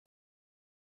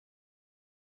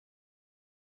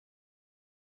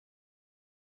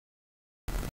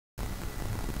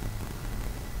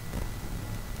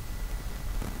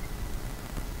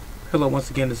Hello,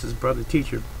 once again, this is Brother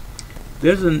Teacher.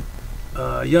 There's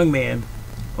a young man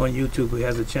on YouTube who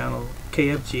has a channel,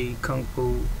 KFG Kung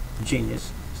Fu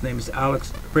Genius. His name is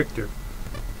Alex Richter.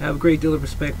 I have a great deal of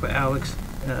respect for Alex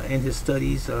in his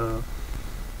studies,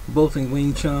 both in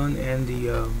Wing Chun and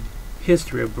the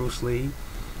history of Bruce Lee.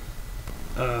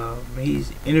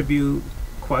 He's interviewed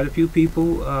quite a few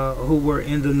people who were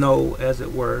in the know, as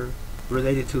it were,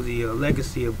 related to the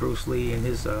legacy of Bruce Lee and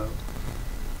his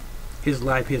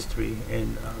life history,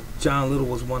 and John Little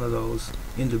was one of those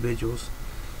individuals.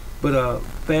 But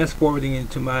fast forwarding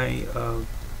into my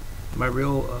my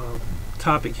real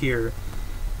topic here,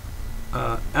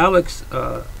 Alex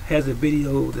has a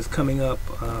video that's coming up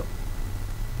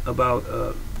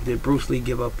about did Bruce Lee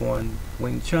give up on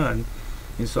Wing Chun,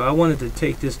 and so I wanted to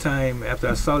take this time after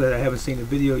I saw that. I haven't seen the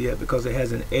video yet because it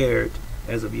hasn't aired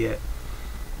as of yet.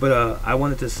 But I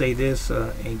wanted to say this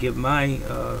and give my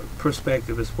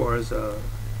perspective as far as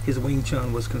his Wing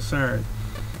Chun was concerned.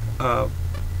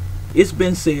 It's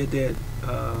been said that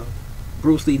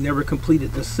Bruce Lee never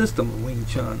completed the system of Wing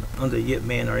Chun under Yip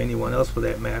Man or anyone else for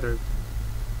that matter.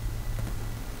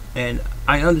 And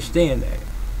I understand that.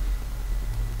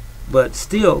 But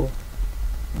still,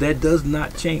 that does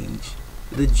not change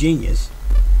the genius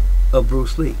of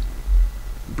Bruce Lee.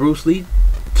 Bruce Lee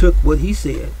took what he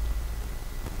said,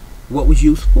 what was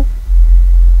useful,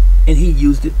 and he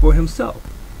used it for himself.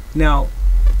 Now,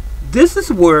 this is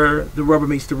where the rubber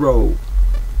meets the road.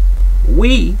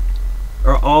 We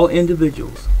are all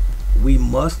individuals. We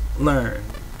must learn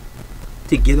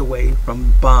to get away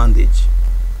from bondage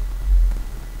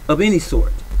of any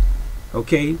sort,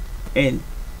 okay? And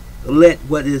let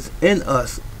what is in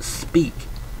us speak.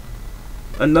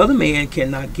 Another man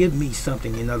cannot give me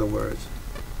something, in other words,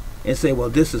 and say, well,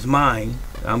 this is mine,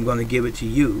 I'm going to give it to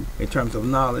you in terms of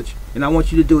knowledge, and I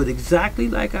want you to do it exactly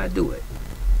like I do it,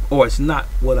 or it's not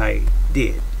what I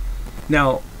did.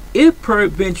 Now, if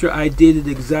peradventure I did it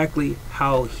exactly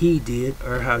how he did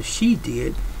or how she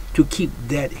did to keep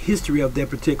that history of that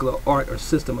particular art or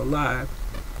system alive,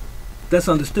 that's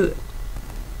understood.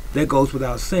 That goes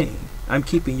without saying. I'm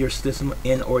keeping your system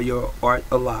and or your art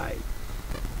alive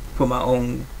for my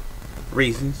own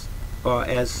reasons, or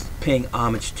as paying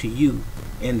homage to you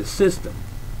and the system.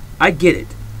 I get it.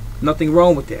 Nothing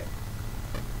wrong with that.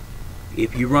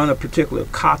 If you run a particular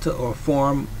kata or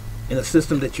form in a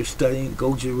system that you're studying,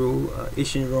 Goju rule,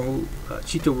 Ishin rule,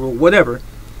 Chito rule, whatever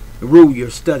rule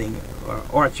you're studying or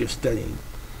art you're studying,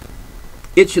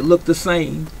 it should look the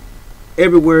same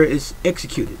everywhere it's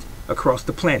executed across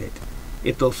the planet,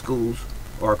 if those schools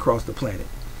are across the planet,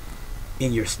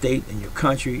 in your state, in your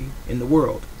country, in the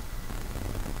world.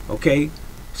 Okay?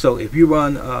 So if you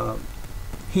run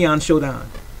Heian Shodan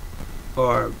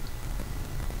or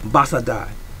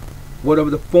Basadai, whatever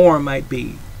the form might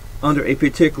be, under a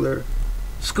particular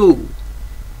school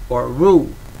or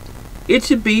rule, it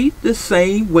should be the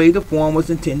same way the form was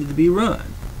intended to be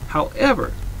run.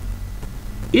 However,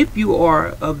 if you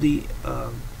are of the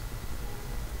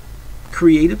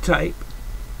creative type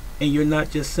and you're not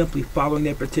just simply following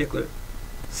that particular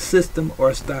system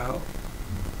or style,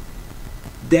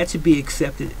 that should be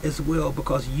accepted as well,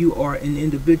 because you are an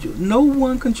individual. No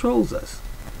one controls us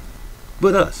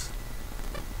but us.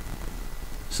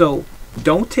 So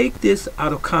don't take this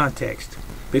out of context,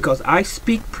 because I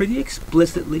speak pretty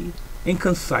explicitly and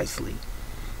concisely.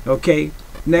 Okay?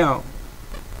 Now,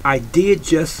 I did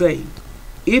just say,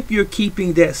 if you're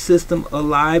keeping that system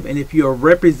alive and if you're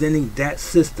representing that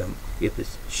system, if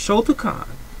it's Shotokan,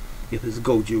 if it's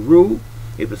Goju rule,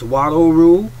 if it's Wado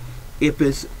rule, if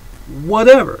it's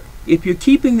whatever, if you're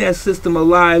keeping that system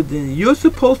alive, then you're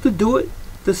supposed to do it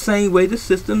the same way the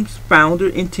system's founder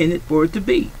intended for it to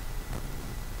be.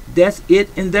 That's it,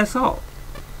 and that's all.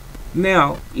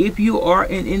 Now, if you are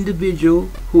an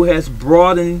individual who has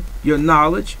broadened your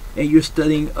knowledge and you're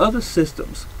studying other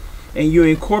systems and you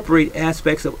incorporate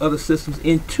aspects of other systems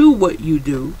into what you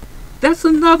do, that's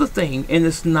another thing, and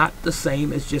it's not the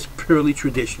same as just purely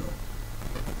traditional.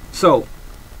 So,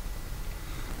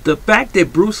 the fact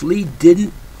that Bruce Lee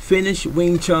didn't finish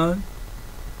Wing Chun,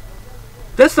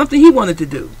 that's something he wanted to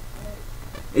do.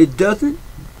 It doesn't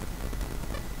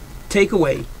take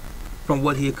away from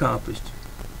what he accomplished.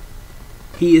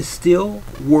 He is still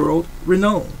world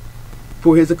renowned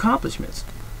for his accomplishments.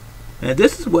 And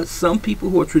this is what some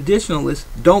people who are traditionalists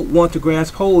don't want to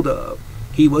grasp hold of.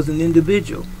 He was an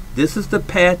individual. This is the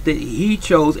path that he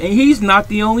chose, and he's not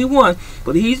the only one,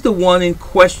 but he's the one in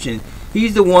question.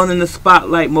 He's the one in the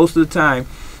spotlight most of the time,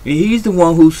 and he's the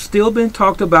one who's still been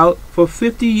talked about for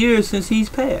 50 years since he's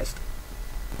passed.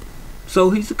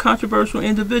 So he's a controversial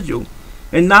individual,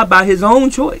 and not by his own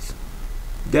choice.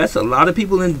 That's a lot of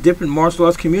people in different martial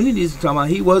arts communities talking about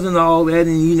he wasn't all that,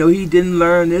 and you know, he didn't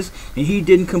learn this, and he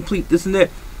didn't complete this and that.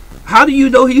 How do you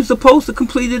know he was supposed to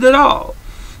complete it at all?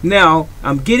 Now,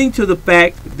 I'm getting to the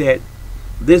fact that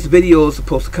this video is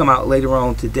supposed to come out later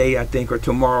on today, I think, or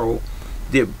tomorrow.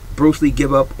 Did Bruce Lee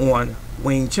give up on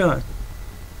Wing Chun?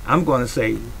 I'm going to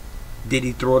say, did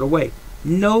he throw it away?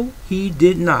 No, he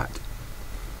did not.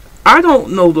 I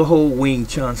don't know the whole Wing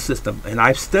Chun system, and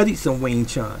I've studied some Wing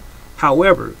Chun.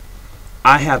 However,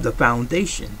 I have the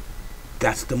foundation.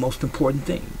 That's the most important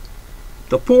thing.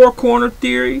 The four corner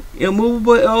theory,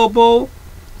 immovable elbow,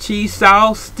 chi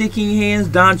sao, sticking hands,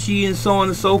 dan chi, and so on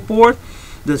and so forth.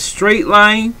 The straight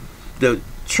line, the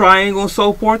triangle, and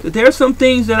so forth. There are some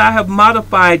things that I have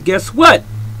modified, guess what?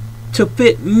 To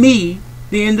fit me,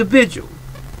 the individual.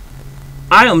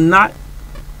 I am not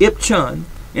Yip Chun,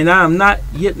 and I am not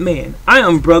Yip Man. I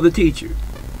am brother teacher.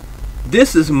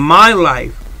 This is my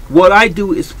life. What I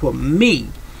do is for me.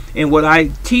 And what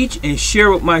I teach and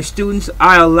share with my students,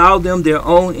 I allow them their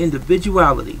own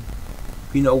individuality.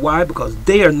 You know why? Because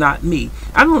they are not me.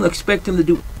 I don't expect them to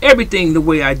do everything the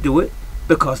way I do it,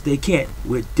 because they can't.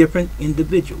 We're different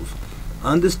individuals.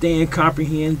 Understand,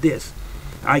 comprehend this.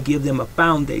 I give them a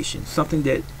foundation, something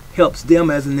that helps them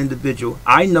as an individual.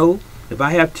 I know if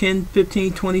I have 10,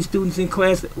 15, 20 students in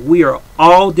class, we are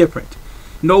all different.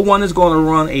 No one is going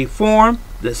to run a form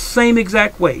the same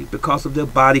exact way because of their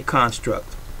body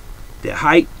construct, their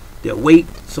height, their weight,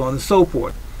 so on and so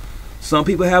forth. Some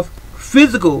people have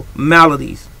physical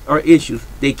maladies or issues.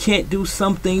 They can't do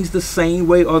some things the same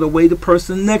way or the way the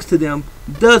person next to them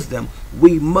does them.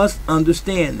 We must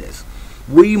understand this.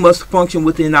 We must function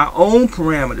within our own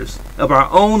parameters of our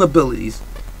own abilities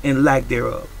and lack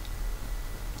thereof.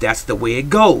 That's the way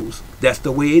it goes. That's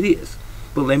the way it is.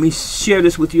 But let me share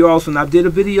this with you also. And I did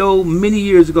a video many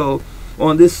years ago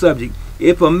on this subject.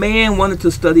 If a man wanted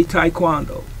to study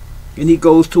Taekwondo, and he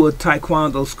goes to a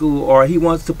Taekwondo school, or he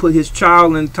wants to put his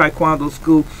child in Taekwondo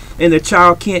school, and the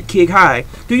child can't kick high,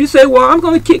 do you say, well, I'm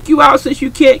going to kick you out since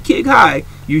you can't kick high?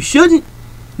 You shouldn't.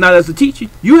 Not as a teacher.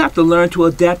 You have to learn to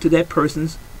adapt to that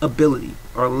person's ability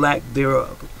or lack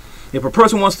thereof. If a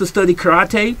person wants to study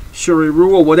karate,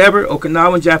 shuri-ryu, or whatever,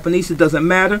 Okinawan, Japanese, it doesn't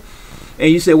matter,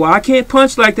 and you say, well, I can't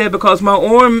punch like that because my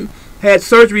arm had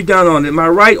surgery done on it, my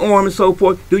right arm and so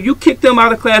forth, do you kick them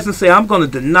out of class and say, I'm going to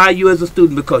deny you as a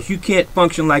student because you can't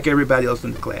function like everybody else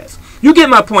in the class? You get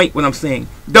my point what I'm saying,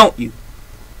 don't you?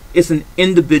 It's an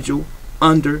individual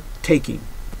undertaking.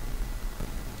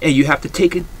 And you have to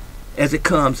take it as it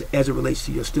comes, as it relates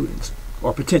to your students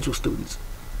or potential students.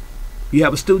 You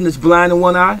have a student that's blind in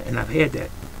one eye, and I've had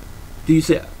that. Do you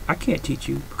say, I can't teach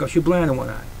you because you're blind in one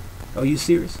eye? Are you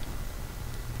serious?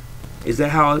 Is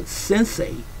that how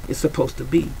sensei is supposed to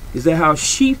be? Is that how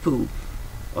shifu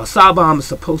or sabam is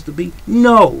supposed to be?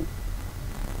 No.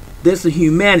 There's a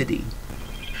humanity.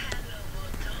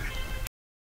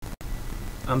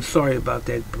 I'm sorry about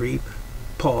that brief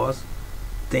pause.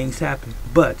 Things happen.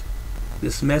 But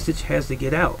this message has to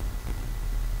get out.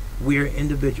 We're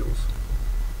individuals.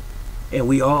 And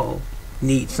we all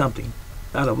need something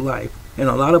out of life. And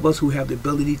a lot of us who have the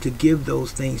ability to give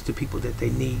those things to people that they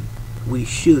need, we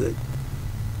should,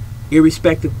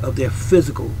 irrespective of their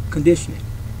physical conditioning.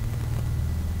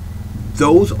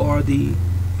 Those are the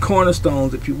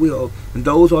cornerstones, if you will, and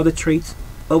those are the traits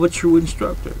of a true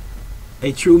instructor,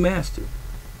 a true master.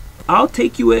 I'll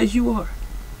take you as you are.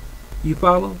 You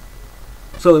follow?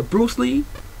 So if Bruce Lee,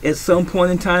 at some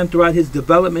point in time throughout his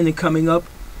development and coming up,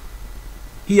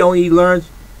 he only learned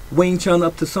Wing Chun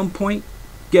up to some point,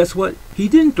 guess what? He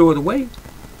didn't throw it away.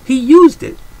 He used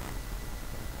it.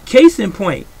 Case in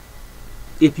point,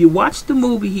 if you watch the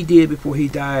movie he did before he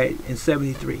died in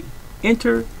 '73,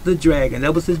 Enter the Dragon,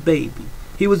 that was his baby.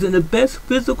 He was in the best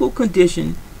physical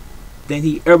condition than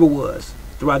he ever was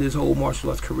throughout his whole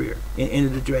martial arts career in Enter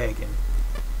the Dragon.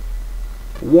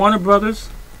 Warner Brothers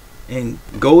and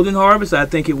Golden Harvest, I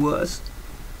think it was,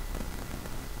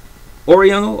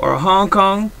 Oriental or Hong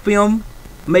Kong film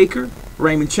maker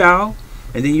Raymond Chow,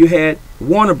 and then you had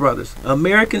Warner Brothers,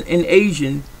 American and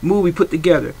Asian movie put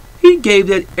together. He gave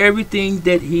that everything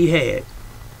that he had.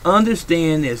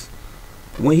 Understand this.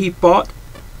 When he fought,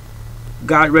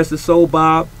 God rest his soul,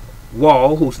 Bob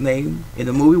Wall, whose name in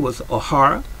the movie was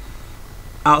O'Hara,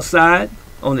 outside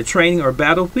on the training or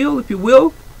battlefield, if you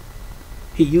will,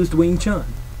 he used Wing Chun.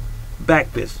 Back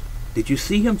fist. Did you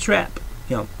see him trap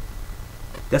him?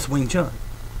 That's Wing Chun.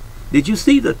 Did you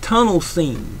see the tunnel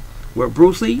scene where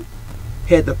Bruce Lee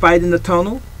had the fight in the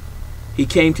tunnel? He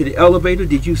came to the elevator.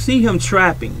 Did you see him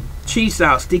trapping? Cheese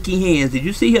out, sticky hands. Did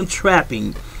you see him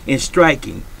trapping and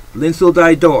striking? Linso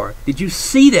Daidor. Did you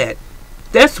see that?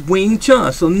 That's Wing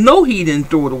Chun. So no, he didn't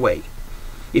throw it away.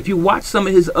 If you watch some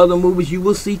of his other movies, you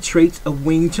will see traits of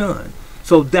Wing Chun.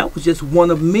 So that was just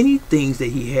one of many things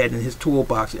that he had in his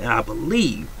toolbox, and I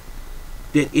believe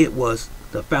that it was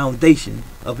the foundation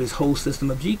of his whole system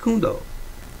of Jeet-Kune-Do,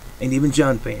 and even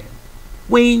Jun Fan.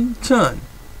 Wing Chun.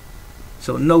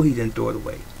 So no, he didn't throw it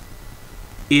away.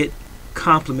 It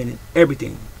complemented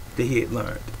everything that he had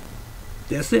learned.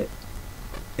 That's it.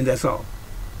 And that's all.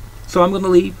 So I'm going to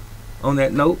leave on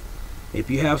that note. If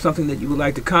you have something that you would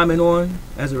like to comment on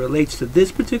as it relates to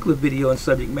this particular video and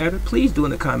subject matter, please do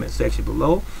in the comment section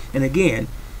below. And again,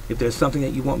 if there's something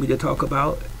that you want me to talk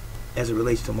about as it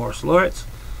relates to martial arts,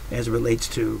 as it relates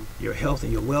to your health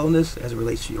and your wellness, as it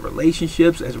relates to your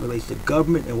relationships, as it relates to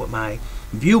government, and what my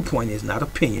viewpoint is, not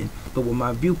opinion, but what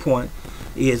my viewpoint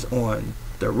is on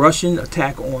the Russian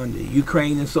attack on the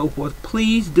Ukraine and so forth,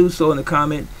 please do so in the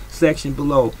comment section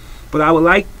below. But I would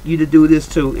like you to do this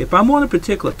too. If I'm on a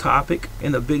particular topic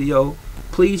in a video,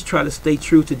 please try to stay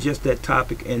true to just that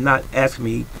topic and not ask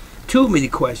me too many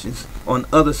questions on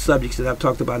other subjects that I've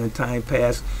talked about in time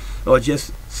past, or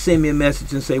just send me a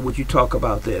message and say, would you talk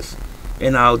about this?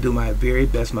 And I'll do my very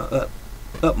best, my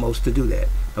utmost to do that.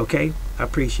 Okay? I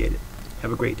appreciate it.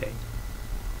 Have a great day.